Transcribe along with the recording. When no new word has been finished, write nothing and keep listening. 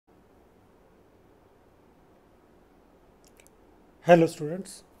Hello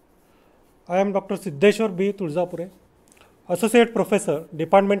students, I am Dr. Siddheshwar B, Tuljapure, Associate Professor,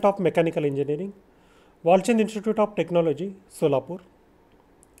 Department of Mechanical Engineering, Walchand Institute of Technology, Solapur.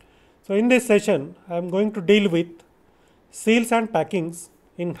 So in this session, I am going to deal with seals and packings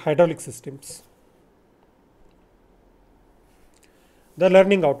in hydraulic systems. The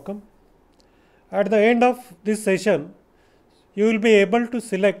learning outcome. At the end of this session, you will be able to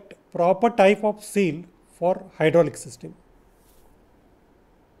select proper type of seal for hydraulic system.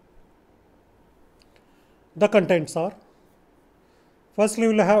 The contents are: firstly,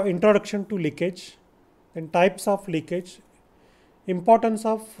 we will have introduction to leakage, then types of leakage, importance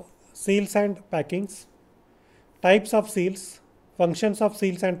of seals and packings, types of seals, functions of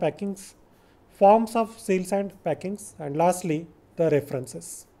seals and packings, forms of seals and packings, and lastly, the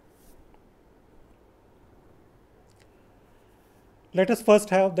references. Let us first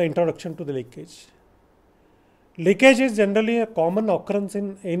have the introduction to the leakage. Leakage is generally a common occurrence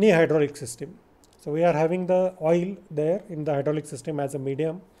in any hydraulic system. So we are having the oil there in the hydraulic system as a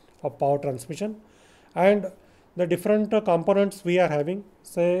medium of power transmission, and the different components we are having,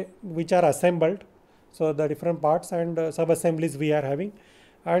 say, which are assembled. So the different parts and sub-assemblies we are having,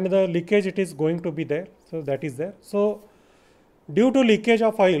 and the leakage it is going to be there. So that is there. So due to leakage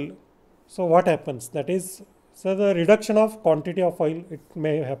of oil, so what happens? That is, so the reduction of quantity of oil it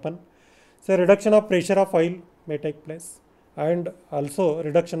may happen. So reduction of pressure of oil may take place, and also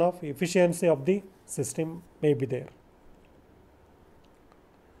reduction of efficiency of the system may be there.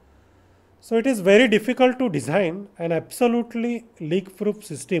 So it is very difficult to design an absolutely leak-proof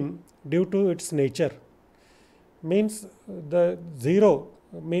system due to its nature. Means the zero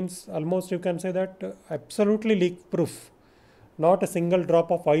means almost you can say that absolutely leak-proof. Not a single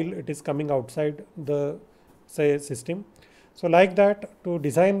drop of oil it is coming outside the say system. So like that, to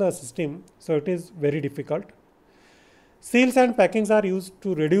design the system, so it is very difficult. Seals and packings are used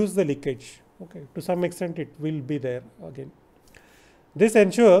to reduce the leakage. Okay, to some extent it will be there again. This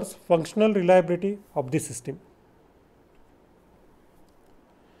ensures functional reliability of the system.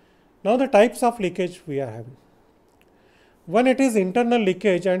 Now the types of leakage we are having. One, it is internal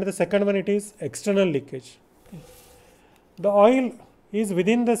leakage, and the second one it is external leakage. The oil is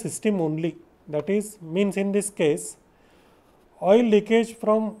within the system only. That is, means in this case, oil leakage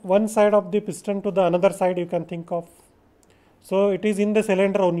from one side of the piston to the another side you can think of. So it is in the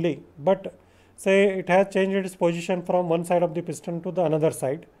cylinder only, but say it has changed its position from one side of the piston to the another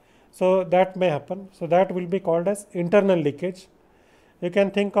side. So that may happen. So that will be called as internal leakage. You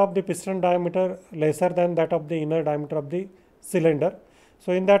can think of the piston diameter lesser than that of the inner diameter of the cylinder.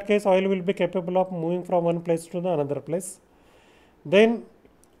 So in that case, oil will be capable of moving from one place to the another place. Then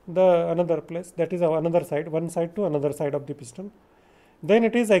the another place, that is another side, one side to another side of the piston. Then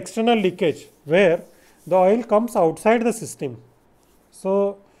it is external leakage, where the oil comes outside the system.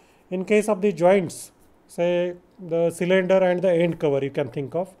 So in case of the joints, say the cylinder and the end cover you can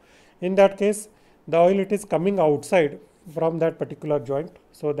think of, in that case the oil it is coming outside from that particular joint.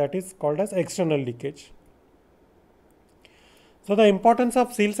 So that is called as external leakage. So the importance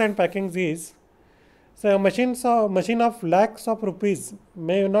of seals and packings is, so a machine of lakhs of rupees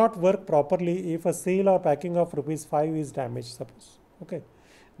may not work properly if a seal or packing of rupees 5 is damaged, suppose. Okay,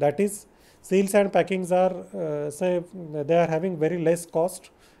 that is, seals and packings are say they are having very less cost,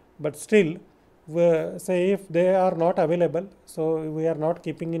 but still say if they are not available, so we are not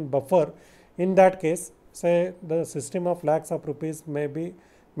keeping in buffer, in that case say the system of lakhs of rupees may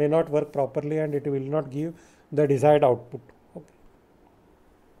not work properly, and it will not give the desired output. Okay.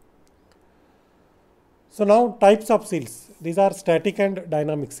 So now types of seals, these are static and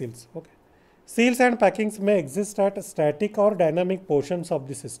dynamic seals. Okay. Seals and packings may exist at static or dynamic portions of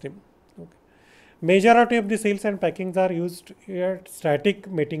the system. Okay. Majority of the seals and packings are used at static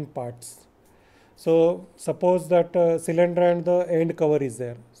mating parts. So suppose that cylinder and the end cover is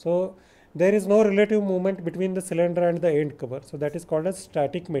there. So there is no relative movement between the cylinder and the end cover. So that is called as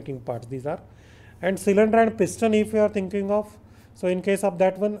static mating parts. These are, and cylinder and piston if you are thinking of, so in case of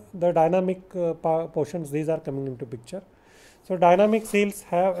that one, the dynamic portions, these are coming into picture. So dynamic seals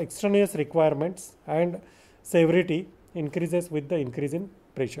have extraneous requirements, and severity increases with the increase in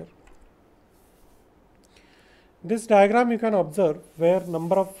pressure. This diagram you can observe where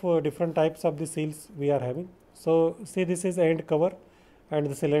number of different types of the seals we are having. So see, this is end cover and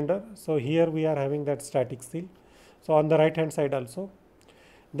the cylinder. So here we are having that static seal. So on the right hand side also.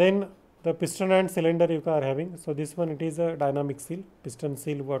 Then the piston and cylinder you are having. So this one it is a dynamic seal, piston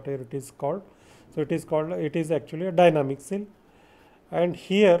seal, whatever it is called. So it is actually a dynamic seal. And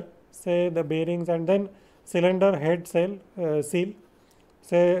here say the bearings, and then cylinder head seal,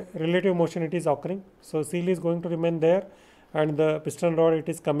 say relative motion it is occurring. So seal is going to remain there, and the piston rod it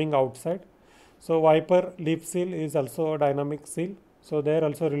is coming outside. So wiper lip seal is also a dynamic seal. So there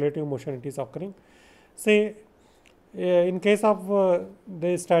also relative motion it is occurring. Say in case of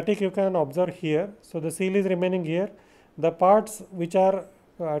the static, you can observe here. So the seal is remaining here. The parts which are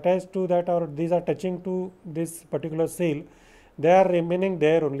attached to that, or these are touching to this particular seal, they are remaining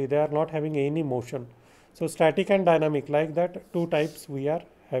there only. They are not having any motion. So static and dynamic, like that, two types we are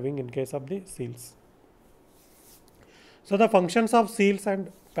having in case of the seals. So the functions of seals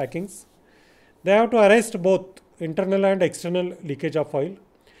and packings, they have to arrest both internal and external leakage of oil,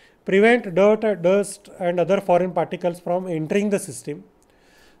 prevent dirt, dust and other foreign particles from entering the system.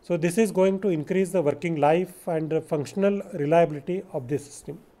 So this is going to increase the working life and the functional reliability of the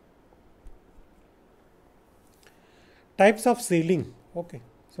system. Types of sealing. Okay.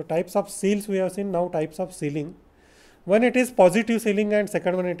 So types of seals we have seen. Now types of sealing. One, it is positive sealing, and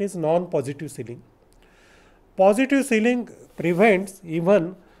second one, it is non-positive sealing. Positive sealing prevents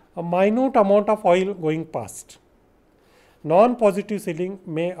even a minute amount of oil going past. Non-positive sealing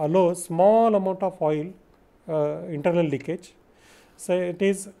may allow small amount of oil internal leakage. So it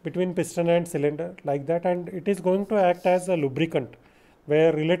is between piston and cylinder, like that, and it is going to act as a lubricant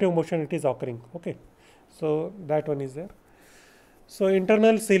where relative motion it is occurring. Okay. So that one is there. So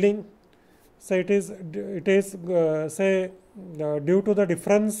internal sealing, so it is due to the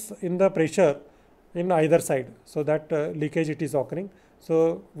difference in the pressure in either side, so that leakage it is occurring.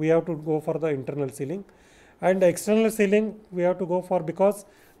 So we have to go for the internal sealing, and external sealing we have to go for because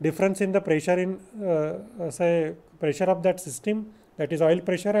difference in the pressure in pressure of that system, that is oil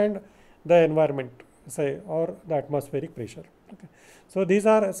pressure, and the environment, or the atmospheric pressure. Okay. So these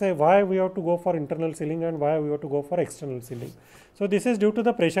are why we have to go for internal sealing and why we have to go for external sealing. So this is due to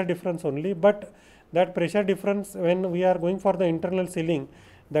the pressure difference only, but that pressure difference when we are going for the internal sealing,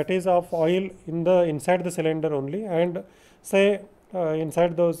 that is of oil in the inside the cylinder only, and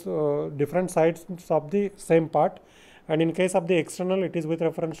inside those different sides of the same part, and in case of the external it is with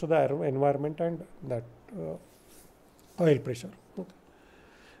reference to the environment and that oil pressure. Okay.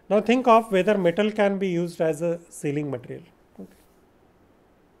 Now think of whether metal can be used as a sealing material. Okay.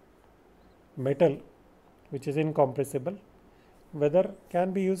 Metal which is incompressible, whether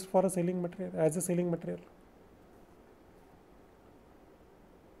can be used for a sealing material, as a sealing material.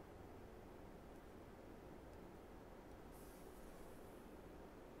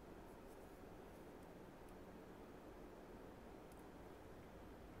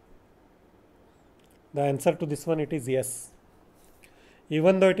 The answer to this one, it is yes.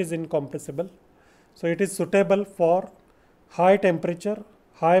 Even though it is incompressible, so it is suitable for high temperature,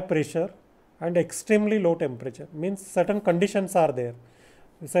 high pressure and extremely low temperature. Means certain conditions are there,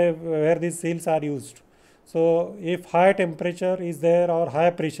 where these seals are used. So if high temperature is there, or high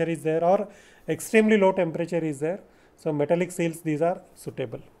pressure is there, or extremely low temperature is there, so metallic seals, these are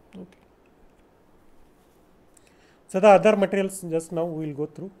suitable. Okay. So the other materials just now we will go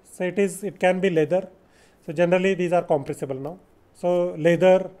through. So it can be leather. So generally these are compressible now. So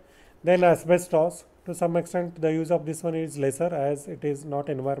leather, then asbestos. To some extent the use of this one is lesser as it is not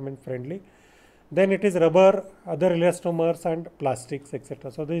environment friendly. Then it is rubber, other elastomers and plastics,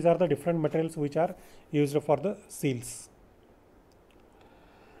 etc. So these are the different materials which are used for the seals.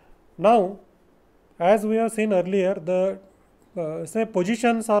 Now, as we have seen earlier, the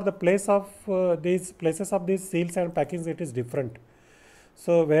positions or the place of these places of these seals and packings, it is different.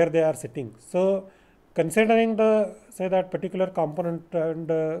 So where they are sitting. So considering the that particular component and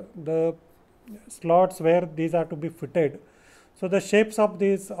the slots where these are to be fitted, so the shapes of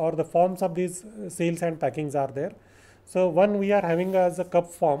these or the forms of these seals and packings are there. So one we are having as a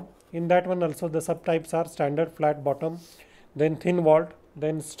cup form. In that one also the subtypes are standard flat bottom, then thin walled,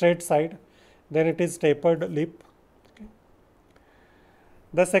 then straight side, then it is tapered lip. Okay.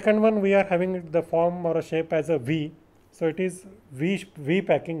 The second one we are having the form or a shape as a V. So it is V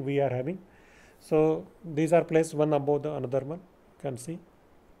packing we are having. So these are placed one above the another one, you can see.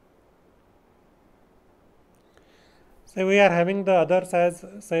 So we are having the others as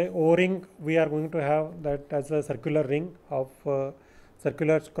O-ring, we are going to have that as a circular ring of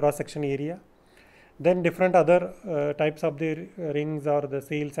circular cross section area. Then different other types of the rings or the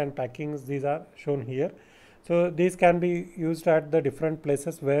seals and packings, these are shown here. So these can be used at the different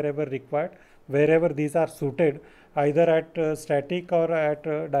places wherever required, wherever these are suited, either at static or at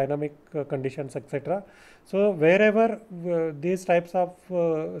dynamic conditions, etc. So wherever these types of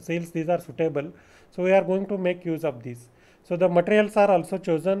seals, these are suitable, so we are going to make use of these. So the materials are also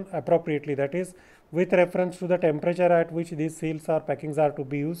chosen appropriately, that is with reference to the temperature at which these seals or packings are to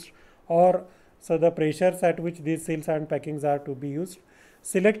be used, or so the pressures at which these seals and packings are to be used.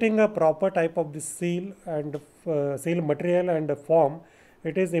 selecting a proper type of the seal and seal material and form,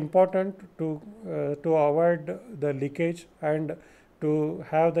 it is important to avoid the leakage and to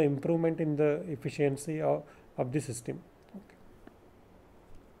have the improvement in the efficiency of the system. Okay.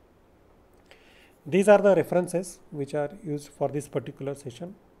 These are the references which are used for this particular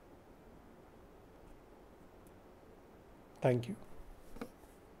session. Thank you.